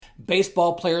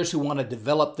baseball players who want to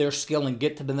develop their skill and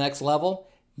get to the next level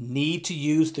need to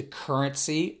use the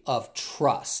currency of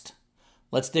trust.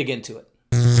 Let's dig into it.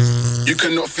 You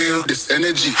cannot feel this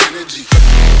energy.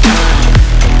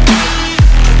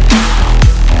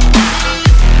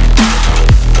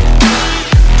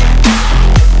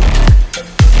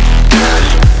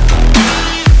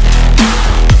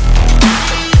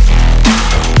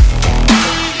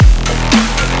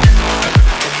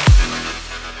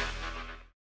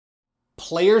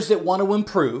 Players that want to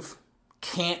improve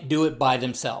can't do it by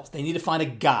themselves. They need to find a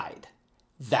guide.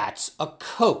 That's a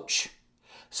coach.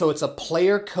 So it's a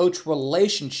player-coach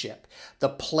relationship. The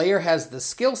player has the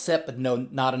skill set, but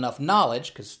not enough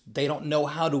knowledge because they don't know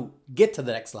how to get to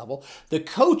the next level. The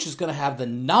coach is going to have the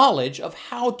knowledge of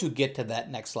how to get to that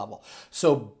next level.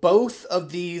 So both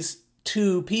of these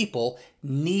two people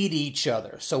need each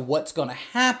other. So what's going to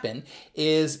happen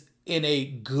is, in a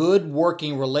good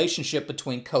working relationship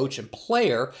between coach and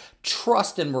player,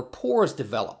 trust and rapport is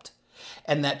developed.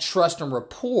 And that trust and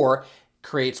rapport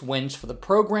creates wins for the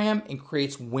program and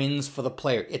creates wins for the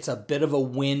player. It's a bit of a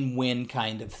win-win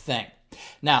kind of thing.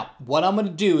 Now, what I'm going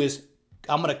to do is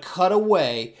I'm going to cut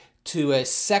away to a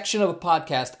section of a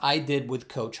podcast I did with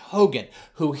Coach Hogan,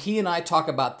 who he and I talk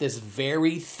about this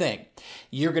very thing.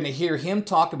 You're going to hear him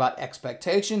talk about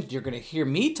expectations. You're going to hear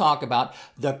me talk about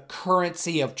the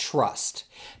currency of trust.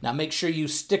 Now, make sure you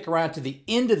stick around to the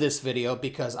end of this video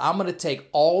because I'm going to take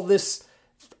all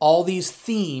these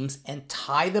themes and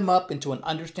tie them up into an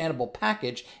understandable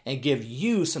package and give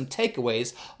you some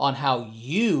takeaways on how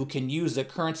you can use the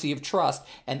currency of trust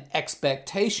and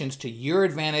expectations to your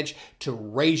advantage to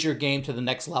raise your game to the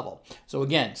next level. So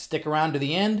again, stick around to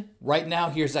the end. Right now,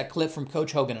 here's that clip from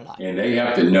Coach Hogan and I. And they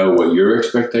have to know what your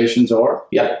expectations are.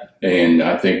 Yep. And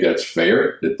I think that's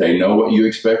fair that they know what you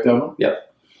expect of them. Yep.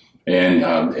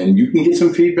 And you can get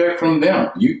some feedback from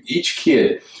them. Each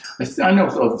kid, I know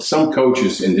of some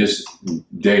coaches in this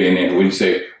day and age, when you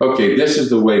say, okay, this is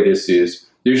the way this is.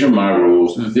 These are my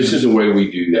rules. Mm-hmm. This is the way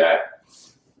we do that.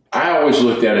 I always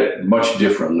looked at it much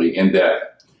differently in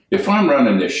that if I'm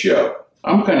running this show,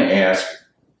 I'm going to ask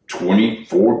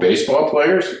 24 baseball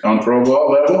players on pro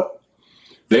ball level.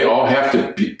 They all have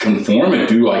to conform and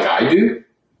do like I do.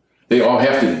 They all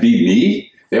have to be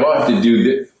me. They all have to do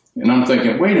this. And I'm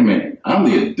thinking, wait a minute, I'm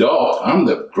the adult. I'm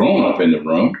the grown-up in the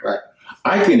room. Right.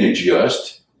 I can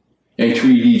adjust and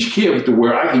treat each kid to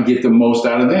where I can get the most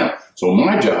out of them. So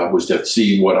my job was to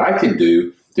see what I could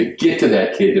do to get to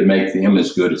that kid to make him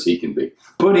as good as he can be.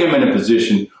 Put him in a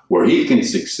position where he can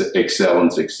excel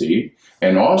and succeed,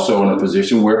 and also in a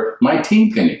position where my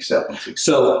team can excel and succeed.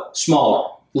 So smaller,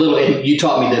 little, and you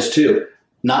taught me this too.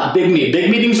 Not big meetings.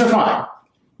 Big meetings are fine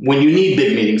when you need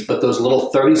big meetings, but those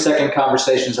little 30-second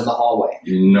conversations in the hallway,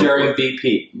 during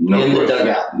BP, the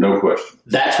dugout. No question.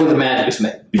 That's where the magic is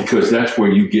made. Because that's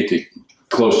where you get to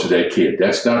close to that kid.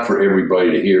 That's not for everybody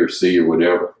to hear or see or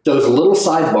whatever. Those little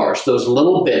sidebars, those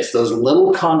little bits, those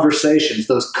little conversations,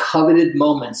 those coveted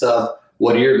moments of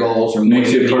what are your goals? Or makes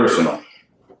it personal.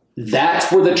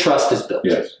 That's where the trust is built.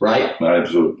 Yes. Right?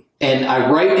 Absolutely. And I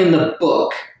write in the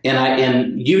book,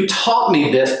 and you taught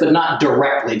me this, but not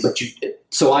directly,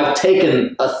 so I've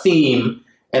taken a theme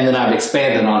and then I've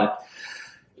expanded on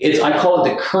it. I call it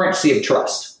the currency of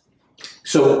trust.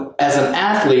 So as an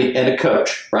athlete and a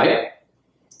coach, right,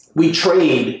 we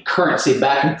trade currency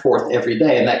back and forth every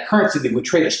day. And that currency that we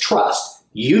trade is trust.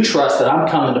 You trust that I'm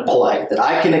coming to play, that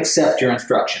I can accept your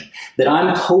instruction, that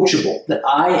I'm coachable, that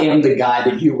I am the guy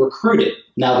that you recruited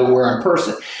now that we're in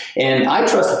person. And I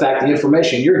trust the fact that the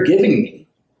information you're giving me,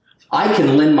 I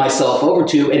can lend myself over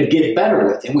to and get better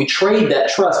with. And we trade that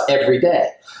trust every day.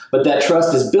 But that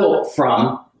trust is built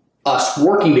from us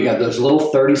working together, those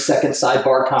little 30-second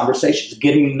sidebar conversations,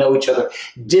 getting to know each other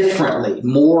differently,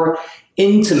 more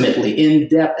intimately, in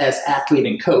depth as athlete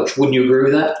and coach. Wouldn't you agree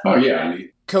with that? Oh, yeah.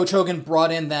 Coach Hogan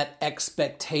brought in that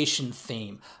expectation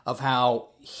theme of how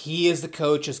he as the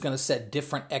coach is going to set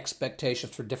different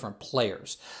expectations for different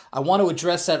players. I want to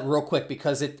address that real quick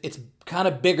because it's kind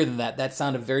of bigger than that. That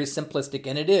sounded very simplistic,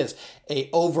 and it is a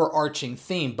overarching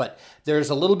theme, but there's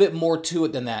a little bit more to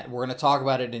it than that. We're going to talk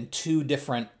about it in two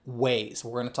different ways.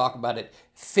 We're going to talk about it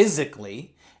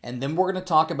physically, and then we're going to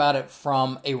talk about it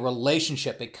from a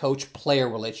relationship, a coach-player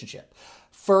relationship.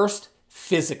 First,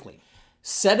 physically.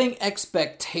 Setting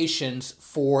expectations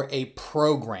for a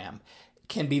program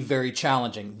can be very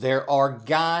challenging. There are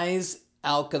guys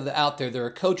out there are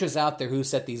coaches out there who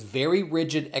set these very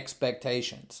rigid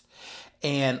expectations.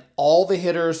 And all the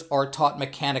hitters are taught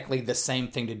mechanically the same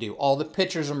thing to do. All the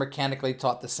pitchers are mechanically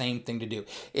taught the same thing to do.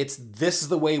 This is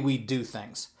the way we do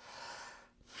things.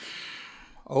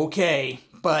 Okay,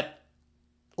 but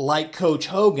like Coach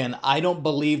Hogan, I don't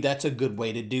believe that's a good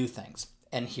way to do things.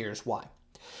 And here's why.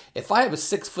 If I have a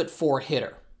 6'4"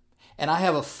 hitter and I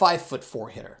have a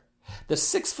 5'4" hitter, the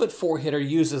 6'4" hitter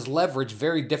uses leverage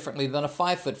very differently than a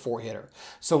 5'4" hitter.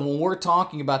 So when we're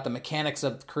talking about the mechanics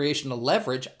of creation of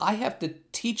leverage, I have to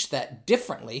teach that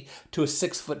differently to a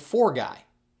 6'4" guy.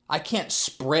 I can't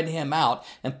spread him out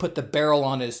and put the barrel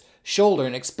on his shoulder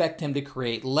and expect him to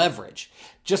create leverage.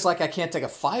 Just like I can't take a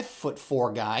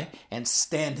 5'4" guy and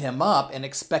stand him up and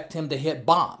expect him to hit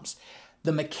bombs.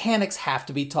 The mechanics have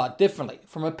to be taught differently.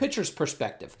 From a pitcher's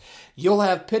perspective, you'll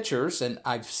have pitchers, and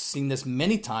I've seen this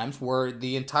many times, where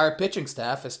the entire pitching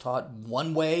staff is taught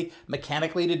one way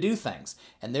mechanically to do things.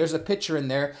 And there's a pitcher in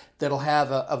there that'll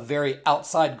have a very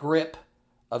outside grip,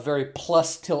 a very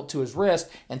plus tilt to his wrist,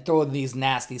 and throw in these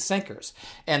nasty sinkers.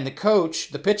 And the coach,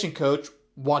 the pitching coach,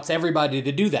 wants everybody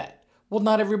to do that. Well,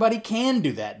 not everybody can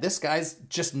do that. This guy's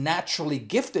just naturally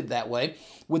gifted that way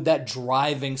with that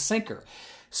driving sinker.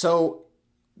 So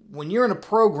when you're in a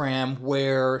program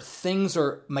where things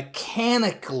are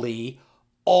mechanically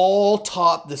all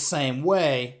taught the same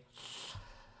way,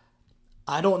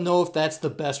 I don't know if that's the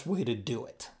best way to do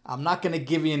it. I'm not going to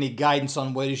give you any guidance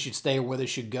on whether you should stay or whether you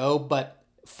should go, but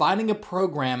finding a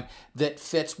program that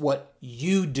fits what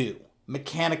you do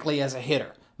mechanically as a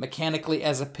hitter, mechanically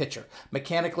as a pitcher,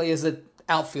 mechanically as an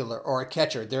outfielder or a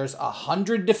catcher. There's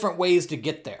 100 different ways to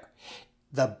get there.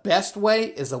 The best way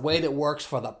is the way that works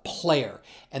for the player,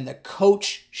 and the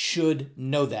coach should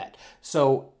know that.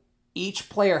 So each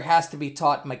player has to be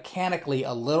taught mechanically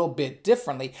a little bit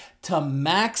differently to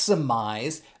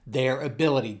maximize their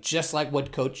ability, just like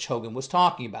what Coach Hogan was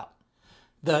talking about.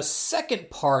 The second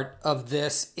part of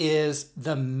this is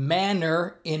the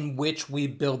manner in which we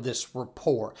build this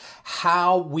rapport,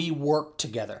 how we work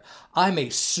together. I'm a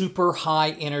super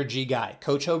high energy guy.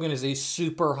 Coach Hogan is a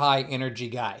super high energy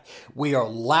guy. We are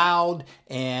loud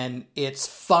and it's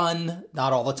fun,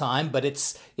 not all the time, but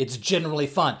it's generally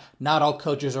fun. Not all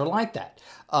coaches are like that.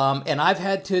 And I've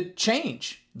had to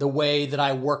change the way that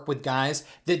I work with guys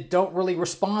that don't really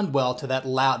respond well to that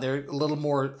loud. They're a little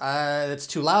more, it's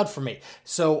too loud for me.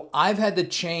 So I've had to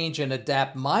change and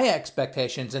adapt my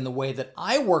expectations in the way that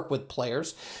I work with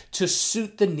players to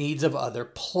suit the needs of other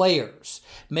players,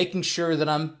 making sure that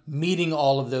I'm meeting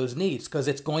all of those needs because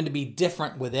it's going to be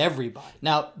different with everybody.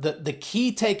 Now, the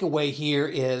key takeaway here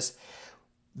is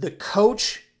the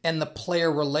coach and the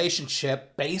player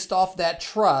relationship based off that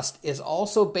trust is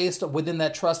also based within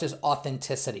that trust is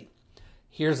authenticity.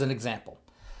 Here's an example.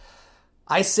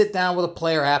 I sit down with a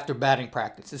player after batting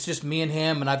practice. It's just me and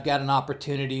him, and I've got an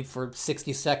opportunity for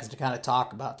 60 seconds to kind of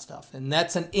talk about stuff. And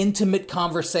that's an intimate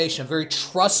conversation, a very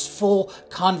trustful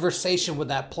conversation with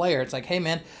that player. It's like, hey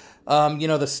man,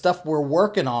 the stuff we're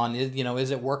working on, is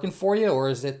it working for you, or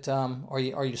is it, are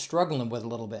you struggling with a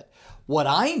little bit? What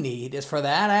I need is for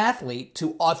that athlete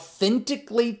to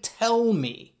authentically tell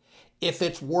me if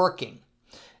it's working.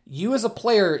 You as a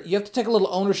player, you have to take a little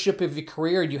ownership of your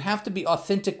career, and you have to be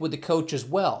authentic with the coach as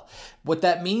well. What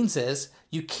that means is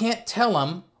you can't tell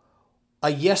him a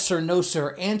yes or no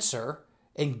sir answer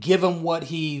and give him what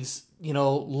he's,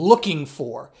 looking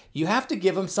for. You have to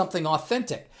give him something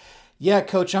authentic. Yeah,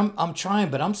 coach, I'm trying,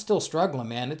 but I'm still struggling,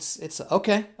 man. It's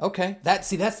okay. That's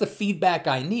the feedback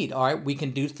I need. All right, we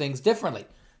can do things differently.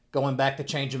 Going back to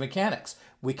changing mechanics,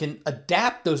 we can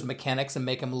adapt those mechanics and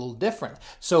make them a little different.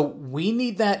 So we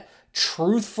need that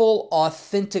truthful,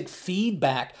 authentic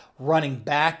feedback running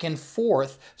back and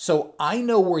forth. So I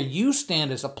know where you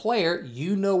stand as a player,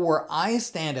 you know where I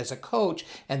stand as a coach,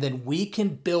 and then we can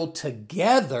build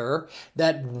together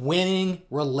that winning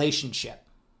relationship.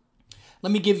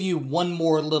 Let me give you one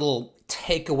more little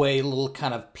takeaway, little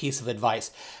kind of piece of advice.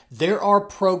 There are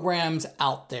programs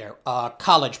out there,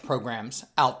 college programs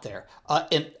out there,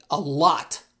 and a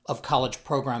lot of college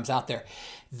programs out there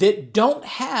that don't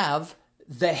have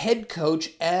the head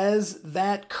coach as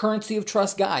that currency of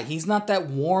trust guy. He's not that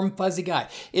warm, fuzzy guy.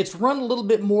 It's run a little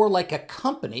bit more like a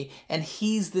company, and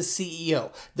he's the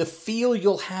CEO. The feel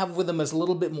you'll have with him is a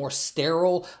little bit more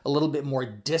sterile, a little bit more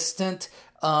distant.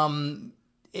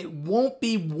 It won't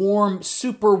be warm,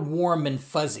 super warm and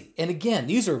fuzzy. And again,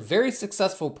 these are very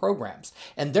successful programs,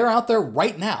 and they're out there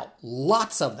right now.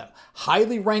 Lots of them.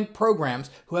 Highly ranked programs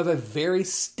who have a very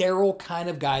sterile kind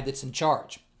of guy that's in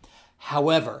charge.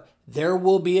 However, there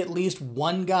will be at least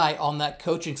one guy on that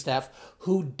coaching staff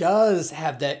who does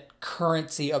have that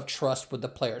currency of trust with the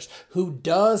players, who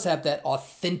does have that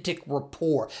authentic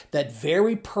rapport, that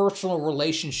very personal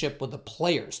relationship with the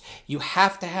players. You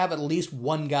have to have at least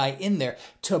one guy in there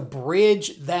to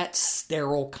bridge that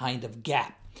sterile kind of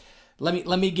gap.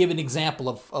 Let me give an example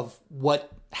of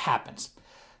what happens.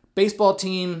 Baseball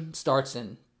team starts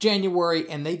in January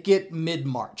and they get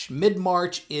mid-March.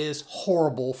 Mid-March is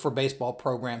horrible for baseball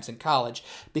programs in college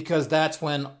because that's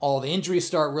when all the injuries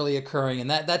start really occurring, and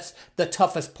that's the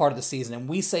toughest part of the season. And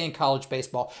we say in college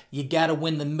baseball, you got to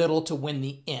win the middle to win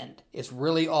the end. It's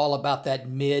really all about that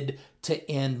mid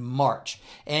to end March.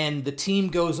 And the team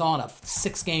goes on a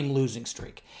 6-game losing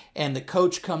streak. And the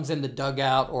coach comes in the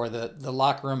dugout or the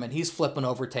locker room and he's flipping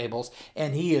over tables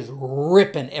and he is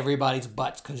ripping everybody's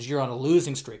butts because you're on a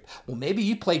losing streak. Well, maybe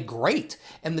you played great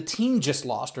and the team just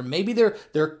lost, or maybe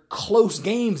they're close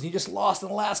games and you just lost in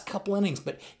the last couple innings,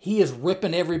 but he is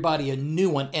ripping everybody a new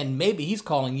one, and maybe he's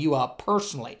calling you out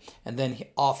personally, and then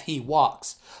off he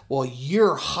walks. Well,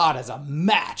 you're hot as a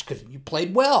match because you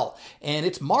played well, and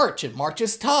it's March, and March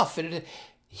is tough. And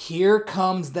here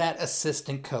comes that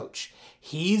assistant coach.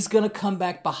 He's going to come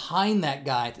back behind that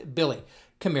guy. Billy,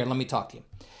 come here, let me talk to you.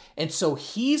 And so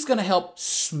he's going to help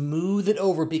smooth it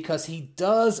over because he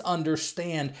does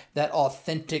understand that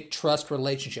authentic trust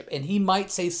relationship. And he might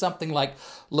say something like,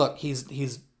 look,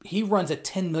 he runs a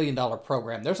 $10 million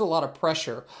program. There's a lot of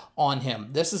pressure on him.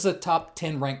 This is a top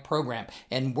 10 ranked program,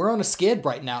 and we're on a skid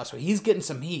right now, so he's getting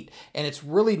some heat. And it's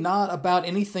really not about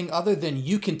anything other than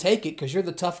you can take it because you're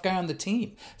the tough guy on the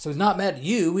team. So he's not mad at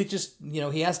you. He just,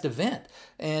 he has to vent.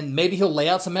 And maybe he'll lay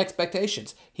out some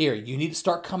expectations. Here, you need to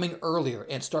start coming earlier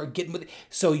and start getting with it.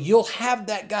 So you'll have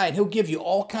that guy, and he'll give you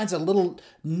all kinds of little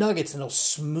nuggets, and he'll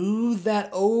smooth that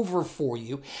over for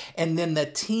you. And then the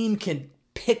team can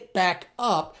pick back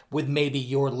up with maybe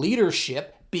your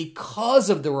leadership because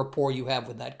of the rapport you have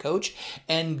with that coach,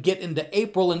 and get into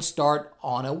April and start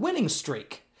on a winning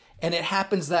streak. And it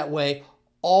happens that way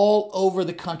all over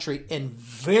the country in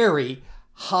very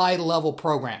high level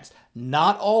programs.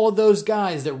 Not all of those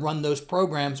guys that run those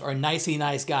programs are nicey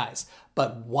nice guys,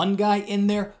 but one guy in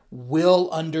there will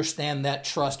understand that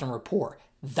trust and rapport.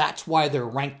 That's why they're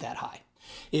ranked that high.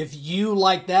 If you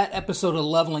like that episode of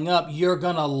Leveling Up, you're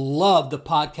going to love the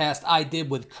podcast I did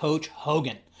with Coach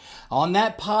Hogan. On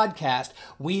that podcast,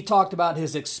 we talked about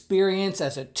his experience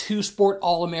as a 2-sport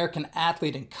All-American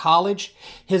athlete in college,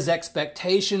 his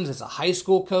expectations as a high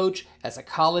school coach, as a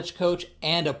college coach,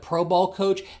 and a pro ball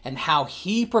coach, and how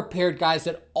he prepared guys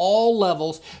at all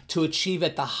levels to achieve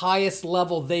at the highest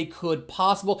level they could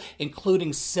possible,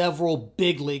 including several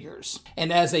big leaguers.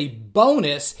 And as a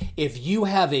bonus, if you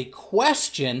have a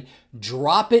question,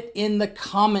 drop it in the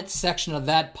comments section of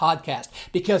that podcast,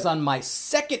 because on my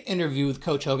second interview with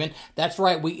Coach Hogan, that's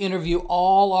right, we interview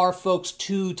all our folks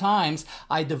 2 times,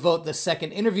 I devote the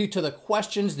second interview to the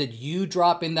questions that you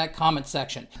drop in that comment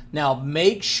section. Now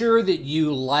make sure that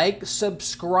you like,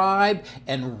 subscribe,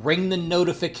 and ring the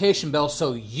notification bell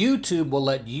so YouTube will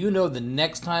let you know the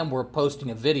next time we're posting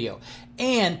a video.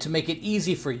 And to make it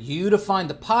easy for you to find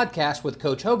the podcast with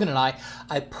Coach Hogan and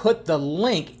I put the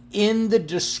link in the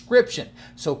description.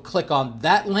 So click on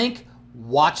that link,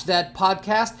 watch that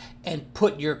podcast, and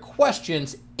put your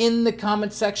questions in the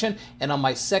comment section. And on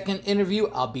my second interview,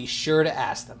 I'll be sure to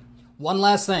ask them. One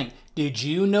last thing. Did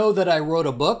you know that I wrote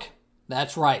a book?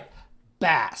 That's right.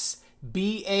 BASS.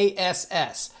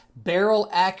 BASS. Barrel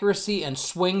Accuracy and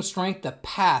Swing Strength, The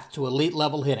Path to Elite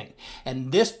Level Hitting.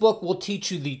 And this book will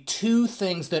teach you the 2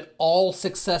 things that all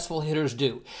successful hitters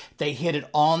do. They hit it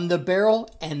on the barrel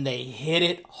and they hit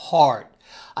it hard.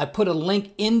 I put a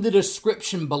link in the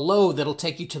description below that'll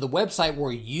take you to the website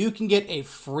where you can get a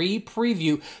free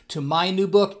preview to my new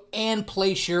book and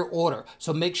place your order.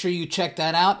 So make sure you check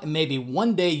that out, and maybe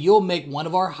one day you'll make one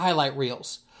of our highlight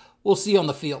reels. We'll see you on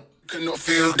the field. You cannot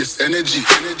feel this energy.